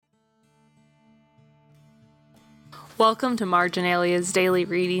Welcome to Marginalia's Daily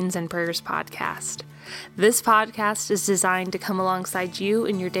Readings and Prayers podcast. This podcast is designed to come alongside you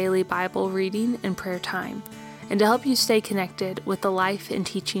in your daily Bible reading and prayer time, and to help you stay connected with the life and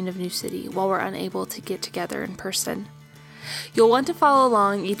teaching of New City while we're unable to get together in person. You'll want to follow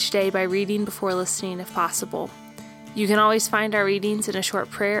along each day by reading before listening if possible. You can always find our readings in a short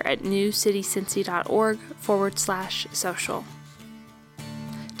prayer at newcitycincy.org/social.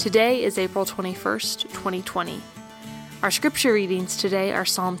 Today is April 21st, 2020. Our scripture readings today are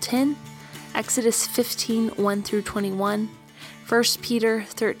Psalm 10, Exodus 15, 1 through 21, 1 Peter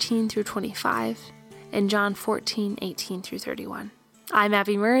 13 through 25, and John 14, 18 through 31. I'm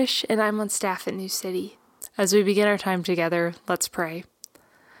Abby Murish, and I'm on staff at New City. As we begin our time together, let's pray.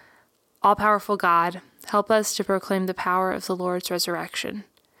 All-powerful God, help us to proclaim the power of the Lord's resurrection.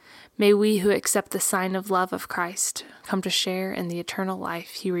 May we who accept the sign of love of Christ come to share in the eternal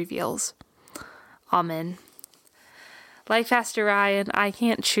life he reveals. Amen. Like Pastor Ryan, I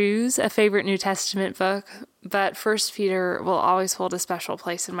can't choose a favorite New Testament book, but 1 Peter will always hold a special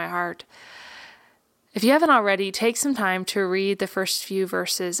place in my heart. If you haven't already, take some time to read the first few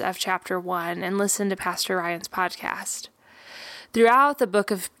verses of chapter 1 and listen to Pastor Ryan's podcast. Throughout the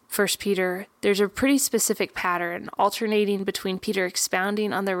book of 1 Peter, there's a pretty specific pattern alternating between Peter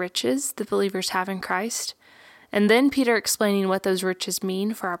expounding on the riches the believers have in Christ, and then Peter explaining what those riches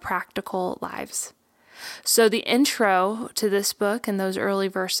mean for our practical lives. So the intro to this book and those early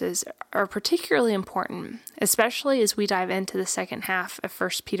verses are particularly important, especially as we dive into the second half of 1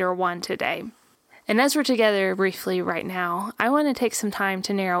 Peter 1 today. And as we're together briefly right now, I want to take some time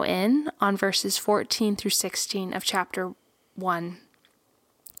to narrow in on verses 14 through 16 of chapter 1.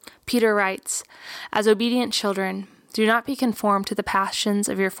 Peter writes, "As obedient children, do not be conformed to the passions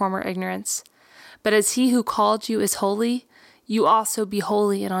of your former ignorance, but as he who called you is holy, you also be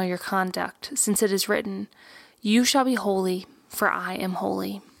holy in all your conduct, since it is written, 'You shall be holy, for I am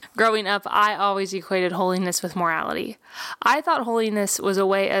holy.'" Growing up, I always equated holiness with morality. I thought holiness was a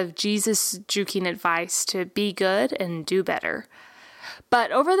way of Jesus juking advice to be good and do better.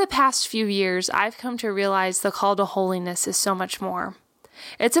 But over the past few years, I've come to realize the call to holiness is so much more.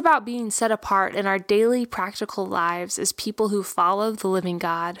 It's about being set apart in our daily practical lives as people who follow the living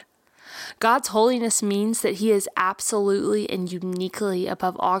God. God's holiness means that he is absolutely and uniquely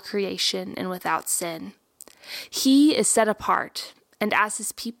above all creation and without sin. He is set apart, and as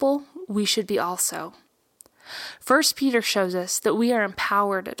his people, we should be also. 1 Peter shows us that we are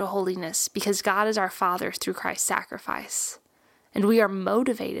empowered to holiness because God is our Father through Christ's sacrifice. And we are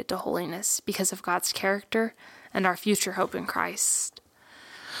motivated to holiness because of God's character and our future hope in Christ.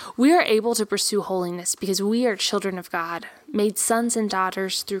 We are able to pursue holiness because we are children of God, made sons and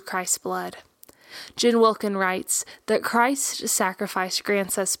daughters through Christ's blood. Jen Wilkin writes that Christ's sacrifice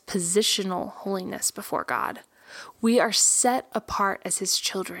grants us positional holiness before God. We are set apart as his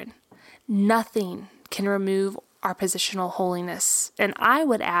children. Nothing can remove our positional holiness, and I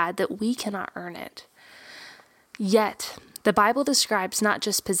would add that we cannot earn it. Yet, the Bible describes not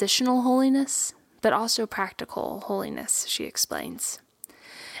just positional holiness, but also practical holiness, she explains.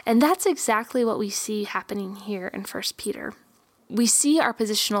 And that's exactly what we see happening here in 1 Peter. We see our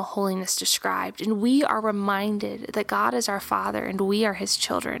positional holiness described, and we are reminded that God is our Father and we are his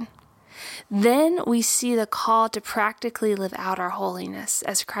children. Then we see the call to practically live out our holiness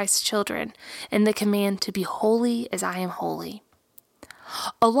as Christ's children and the command to be holy as I am holy.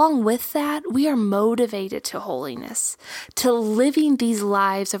 Along with that, we are motivated to holiness, to living these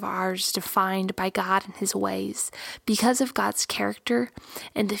lives of ours defined by God and his ways because of God's character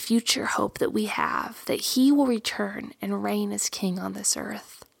and the future hope that we have that he will return and reign as king on this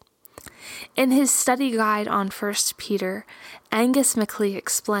earth. In his study guide on 1 Peter, Angus MacLeay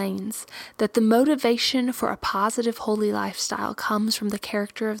explains that the motivation for a positive holy lifestyle comes from the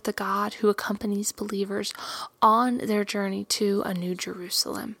character of the God who accompanies believers on their journey to a new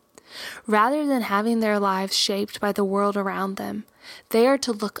Jerusalem. Rather than having their lives shaped by the world around them, they are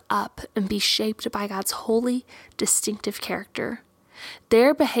to look up and be shaped by God's holy, distinctive character.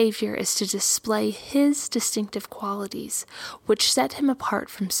 Their behavior is to display his distinctive qualities, which set him apart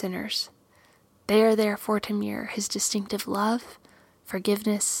from sinners. They are therefore to mirror his distinctive love,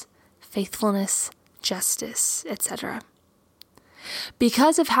 forgiveness, faithfulness, justice, etc.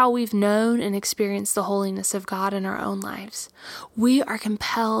 Because of how we've known and experienced the holiness of God in our own lives, we are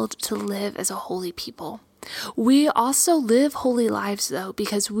compelled to live as a holy people. We also live holy lives, though,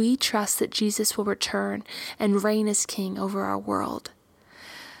 because we trust that Jesus will return and reign as king over our world.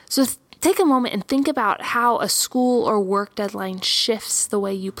 So take a moment and think about how a school or work deadline shifts the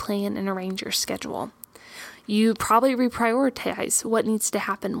way you plan and arrange your schedule. You probably reprioritize what needs to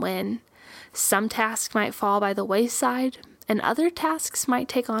happen when. Some tasks might fall by the wayside, and other tasks might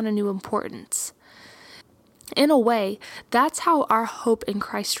take on a new importance. In a way, that's how our hope in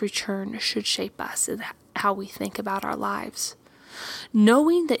Christ's return should shape us and how we think about our lives.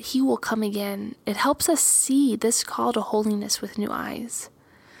 Knowing that He will come again, it helps us see this call to holiness with new eyes.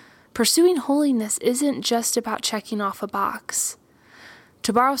 Pursuing holiness isn't just about checking off a box.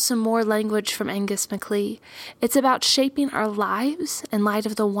 To borrow some more language from Angus MacLeod, it's about shaping our lives in light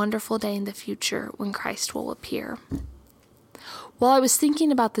of the wonderful day in the future when Christ will appear. While I was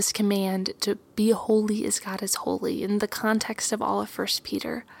thinking about this command to be holy as God is holy in the context of all of 1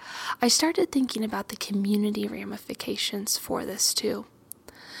 Peter, I started thinking about the community ramifications for this too.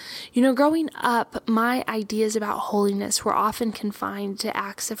 Growing up, my ideas about holiness were often confined to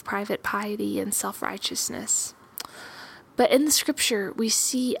acts of private piety and self-righteousness. But in the scripture, we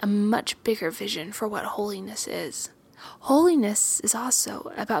see a much bigger vision for what holiness is. Holiness is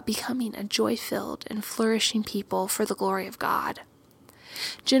also about becoming a joy-filled and flourishing people for the glory of God.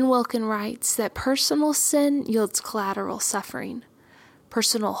 Jen Wilkin writes that personal sin yields collateral suffering.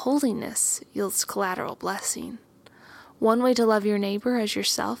 Personal holiness yields collateral blessing. One way to love your neighbor as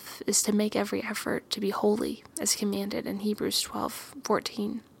yourself is to make every effort to be holy, as commanded in Hebrews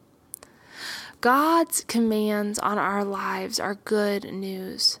 12:14. God's commands on our lives are good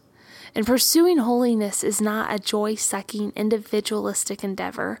news. And pursuing holiness is not a joy-sucking, individualistic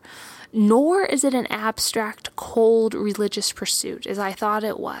endeavor, nor is it an abstract, cold religious pursuit, as I thought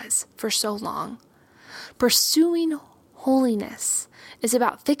it was for so long. Pursuing holiness is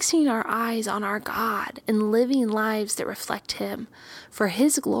about fixing our eyes on our God and living lives that reflect Him for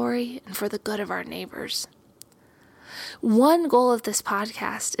His glory and for the good of our neighbors. One goal of this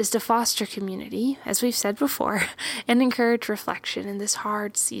podcast is to foster community, as we've said before, and encourage reflection in this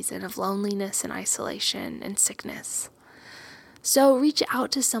hard season of loneliness and isolation and sickness. So reach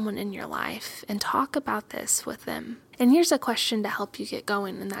out to someone in your life and talk about this with them. And here's a question to help you get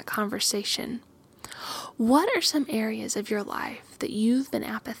going in that conversation. What are some areas of your life that you've been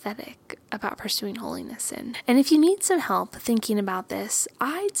apathetic about pursuing holiness in? And if you need some help thinking about this,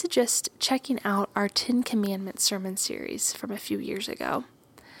 I'd suggest checking out our 10 Commandments sermon series from a few years ago.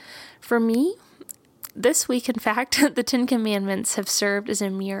 For me, this week, in fact, the 10 Commandments have served as a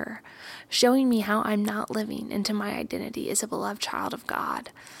mirror, showing me how I'm not living into my identity as a beloved child of God.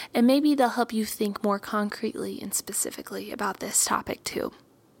 And maybe they'll help you think more concretely and specifically about this topic too.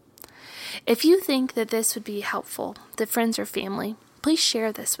 If you think that this would be helpful to friends or family, please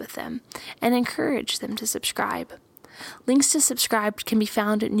share this with them and encourage them to subscribe. Links to subscribe can be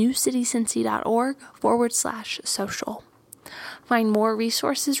found at newcitycincy.org/social. Find more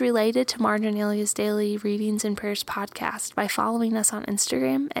resources related to Marginalia's Daily Readings and Prayers podcast by following us on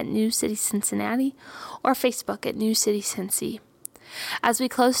Instagram at New City Cincinnati or Facebook at New City Cincy. As we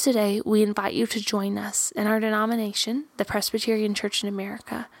close today, we invite you to join us in our denomination, the Presbyterian Church in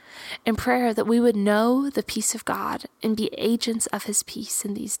America, in prayer that we would know the peace of God and be agents of His peace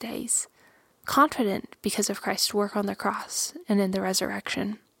in these days, confident because of Christ's work on the cross and in the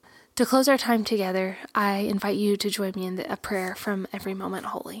resurrection. To close our time together, I invite you to join me in a prayer from Every Moment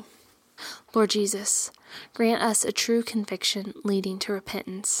Holy. Lord Jesus, grant us a true conviction leading to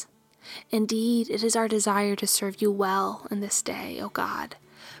repentance. Indeed, it is our desire to serve you well in this day, O God,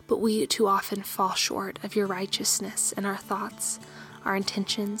 but we too often fall short of your righteousness in our thoughts, our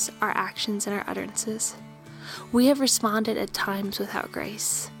intentions, our actions, and our utterances. We have responded at times without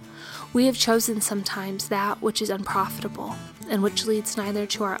grace. We have chosen sometimes that which is unprofitable and which leads neither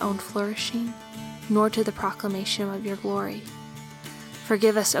to our own flourishing nor to the proclamation of your glory.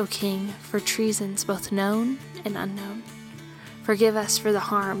 Forgive us, O King, for treasons both known and unknown. Forgive us for the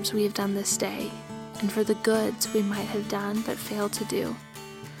harms we have done this day, and for the goods we might have done but failed to do.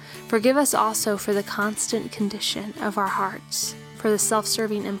 Forgive us also for the constant condition of our hearts, for the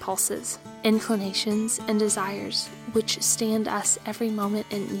self-serving impulses, inclinations, and desires which stand us every moment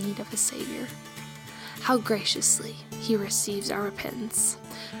in need of a Savior. How graciously He receives our repentance,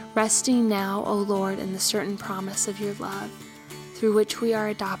 resting now, O Lord, in the certain promise of your love, through which we are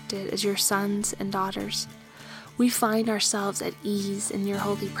adopted as your sons and daughters. We find ourselves at ease in your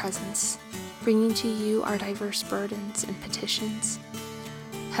holy presence, bringing to you our diverse burdens and petitions.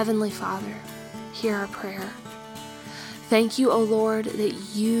 Heavenly Father, hear our prayer. Thank you, O Lord, that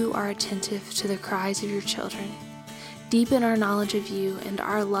you are attentive to the cries of your children. Deepen our knowledge of you and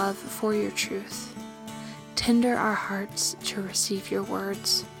our love for your truth. Tender our hearts to receive your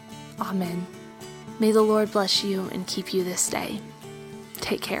words. Amen. May the Lord bless you and keep you this day.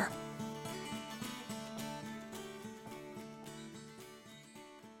 Take care.